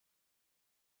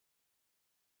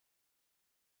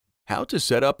How to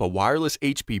set up a wireless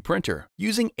HP printer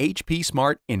using HP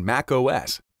Smart in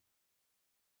macOS.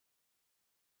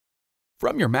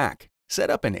 From your Mac, set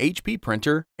up an HP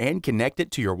printer and connect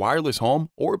it to your wireless home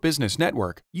or business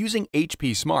network using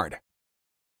HP Smart.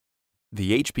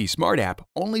 The HP Smart app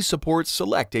only supports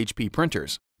select HP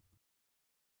printers.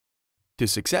 To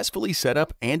successfully set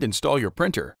up and install your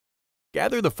printer,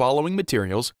 gather the following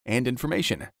materials and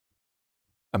information: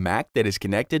 a Mac that is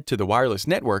connected to the wireless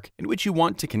network in which you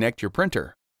want to connect your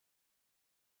printer,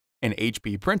 an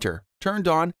HP printer turned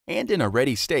on and in a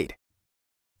ready state,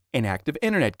 an active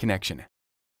internet connection,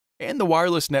 and the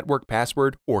wireless network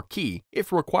password or key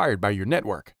if required by your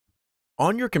network.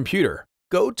 On your computer,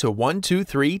 go to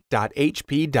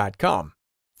 123.hp.com.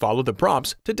 Follow the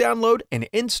prompts to download and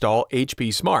install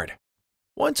HP Smart.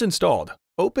 Once installed,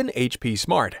 open HP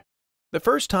Smart. The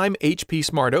first time HP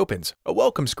Smart opens, a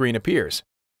welcome screen appears.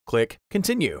 Click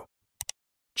Continue.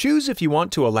 Choose if you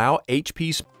want to allow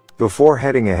HP. Before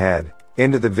heading ahead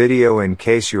into the video, in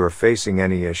case you are facing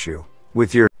any issue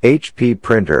with your HP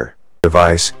printer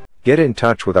device, get in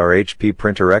touch with our HP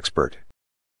printer expert.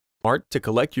 Smart to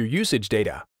collect your usage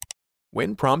data.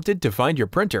 When prompted to find your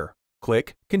printer,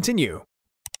 click Continue.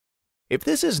 If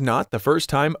this is not the first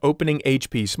time opening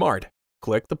HP Smart,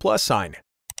 click the plus sign.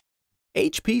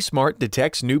 HP Smart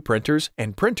detects new printers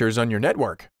and printers on your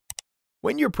network.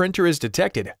 When your printer is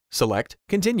detected, select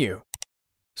Continue.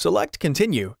 Select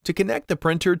Continue to connect the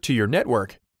printer to your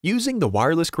network using the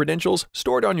wireless credentials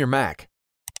stored on your Mac.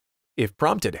 If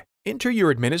prompted, enter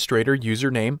your administrator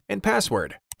username and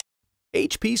password.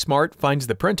 HP Smart finds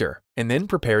the printer and then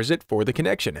prepares it for the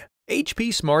connection.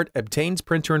 HP Smart obtains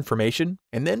printer information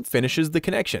and then finishes the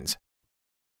connections.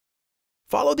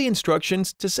 Follow the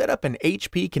instructions to set up an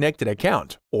HP connected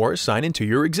account or sign into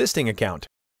your existing account.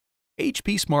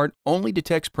 HP Smart only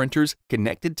detects printers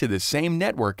connected to the same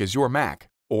network as your Mac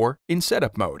or in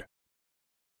setup mode.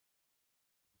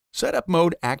 Setup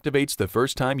mode activates the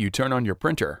first time you turn on your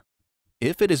printer.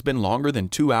 If it has been longer than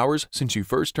 2 hours since you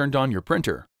first turned on your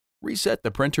printer, reset the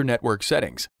printer network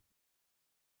settings.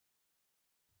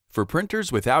 For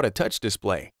printers without a touch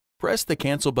display, press the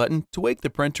cancel button to wake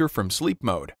the printer from sleep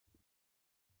mode.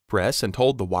 Press and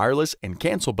hold the wireless and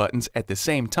cancel buttons at the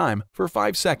same time for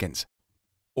 5 seconds.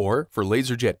 Or for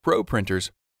LaserJet Pro printers,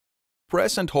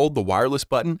 press and hold the wireless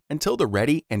button until the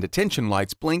ready and attention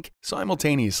lights blink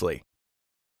simultaneously.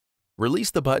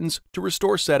 Release the buttons to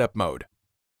restore setup mode.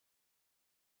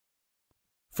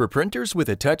 For printers with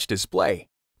a touch display,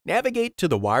 navigate to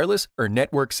the Wireless or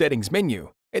Network Settings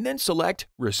menu and then select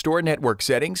Restore Network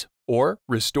Settings or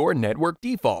Restore Network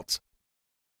Defaults.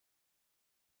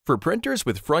 For printers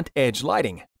with front edge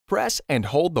lighting, press and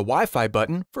hold the Wi-Fi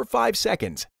button for 5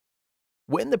 seconds.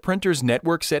 When the printer's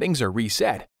network settings are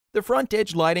reset, the front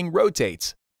edge lighting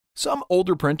rotates. Some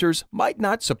older printers might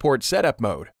not support setup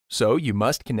mode, so you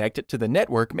must connect it to the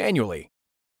network manually.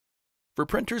 For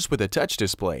printers with a touch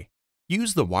display,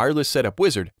 use the Wireless Setup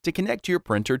Wizard to connect your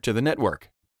printer to the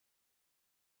network.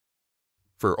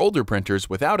 For older printers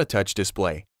without a touch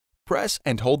display, press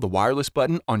and hold the wireless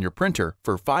button on your printer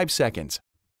for 5 seconds,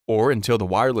 or until the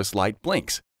wireless light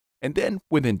blinks, and then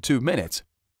within 2 minutes,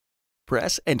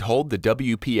 press and hold the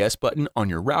WPS button on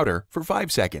your router for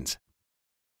 5 seconds.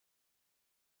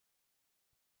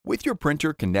 With your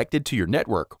printer connected to your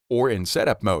network or in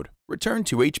setup mode, return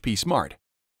to HP Smart.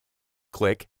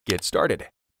 Click Get Started.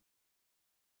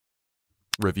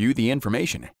 Review the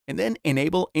information and then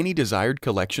enable any desired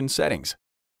collection settings.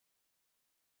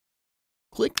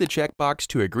 Click the checkbox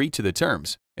to agree to the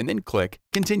terms and then click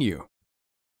Continue.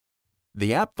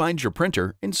 The app finds your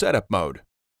printer in setup mode.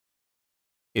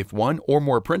 If one or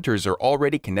more printers are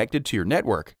already connected to your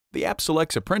network, the app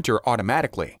selects a printer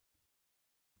automatically.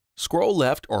 Scroll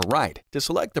left or right to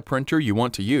select the printer you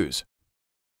want to use.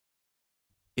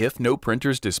 If no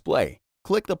printers display,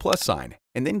 click the plus sign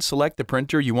and then select the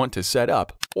printer you want to set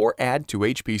up or add to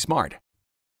HP Smart.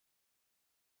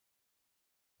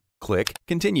 Click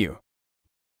Continue.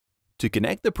 To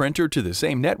connect the printer to the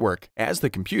same network as the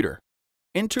computer,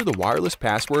 enter the wireless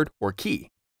password or key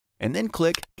and then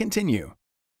click Continue.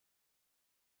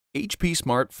 HP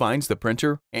Smart finds the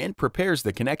printer and prepares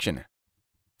the connection.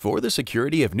 For the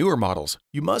security of newer models,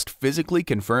 you must physically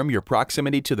confirm your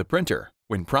proximity to the printer.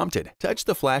 When prompted, touch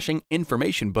the flashing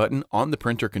Information button on the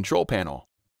printer control panel.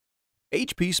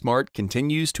 HP Smart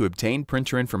continues to obtain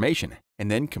printer information and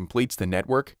then completes the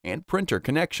network and printer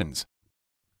connections.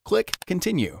 Click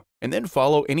Continue and then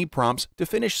follow any prompts to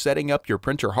finish setting up your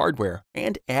printer hardware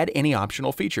and add any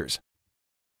optional features.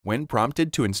 When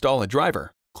prompted to install a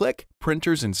driver, click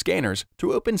Printers and Scanners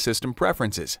to open System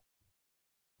Preferences.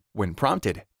 When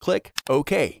prompted, click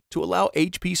OK to allow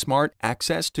HP Smart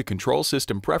access to Control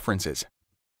System Preferences.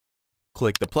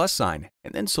 Click the plus sign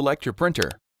and then select your printer.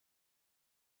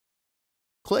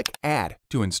 Click Add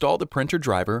to install the printer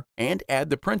driver and add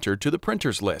the printer to the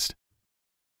printers list.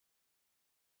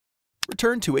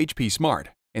 Return to HP Smart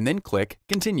and then click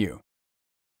Continue.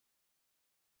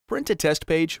 Print a test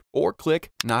page or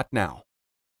click Not Now.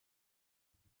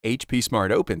 HP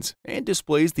Smart opens and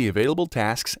displays the available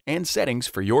tasks and settings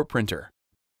for your printer.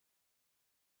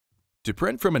 To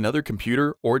print from another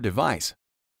computer or device,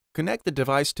 connect the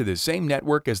device to the same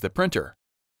network as the printer,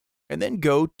 and then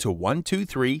go to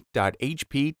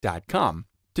 123.hp.com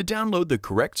to download the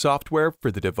correct software for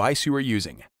the device you are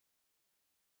using.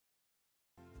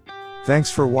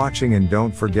 Thanks for watching, and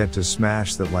don't forget to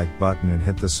smash that like button and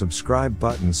hit the subscribe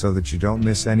button so that you don't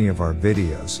miss any of our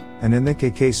videos, and in the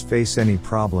case face any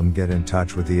problem, get in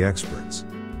touch with the experts.